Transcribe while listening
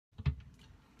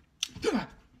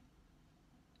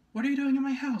What are you doing in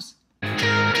my house?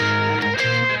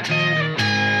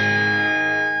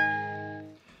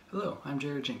 Hello, I'm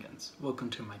Jenkins. Welcome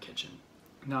to my kitchen.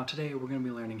 Now today we're going to be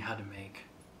learning how to make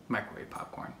microwave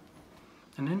popcorn.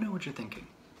 And I know what you're thinking.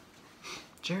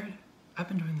 Jared, I've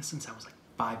been doing this since I was like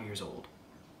 5 years old.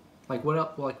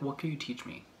 What can you teach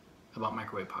me about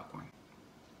microwave popcorn?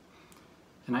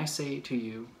 And I say to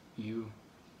you, you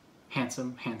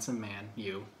handsome man,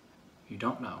 you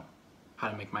don't know how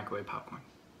to make microwave popcorn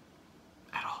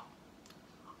at all.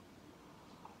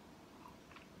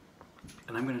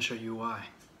 And I'm going to show you why.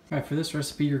 Alright, for this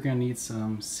recipe you're going to need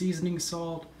some seasoning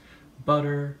salt,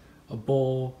 butter, a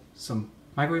bowl, some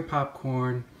microwave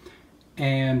popcorn,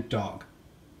 and dog.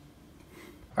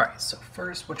 Alright, so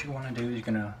first what you want to do is you're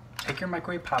going to take your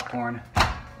microwave popcorn,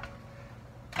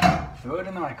 throw it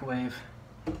in the microwave,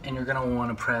 and you're going to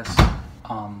want to press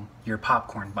your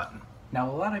popcorn button. Now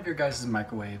a lot of your guys'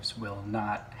 microwaves will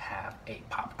not have a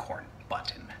popcorn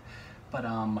button, but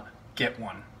get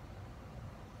one.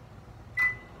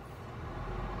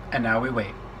 And now we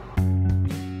wait.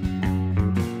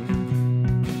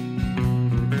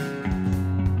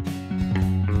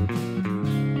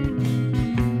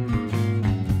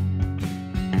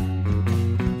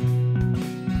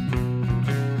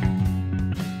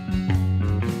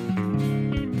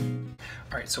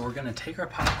 Alright, so we're going to take our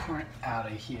popcorn out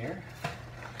of here,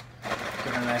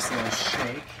 give it a nice little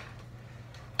shake,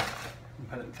 and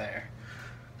put it there.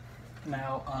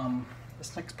 Now,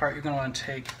 this next part you're going to want to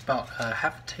take about a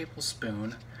half a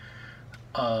tablespoon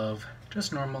of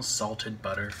just normal salted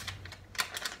butter.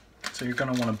 So you're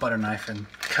going to want a butter knife and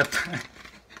cut that.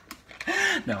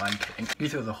 No, I'm kidding. You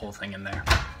throw the whole thing in there.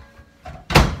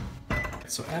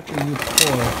 So after you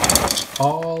pour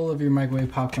all of your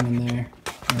microwave popcorn in there,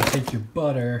 you're going to take your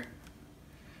butter,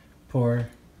 pour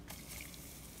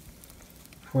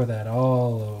that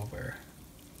all over.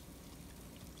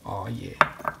 Oh yeah.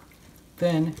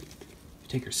 Then you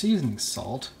take your seasoning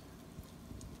salt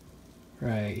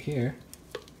right here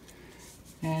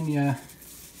and you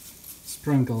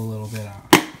sprinkle a little bit on.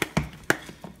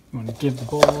 You want to give the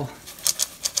bowl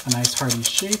a nice hearty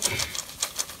shake.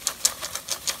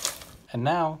 And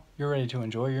now you're ready to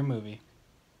enjoy your movie.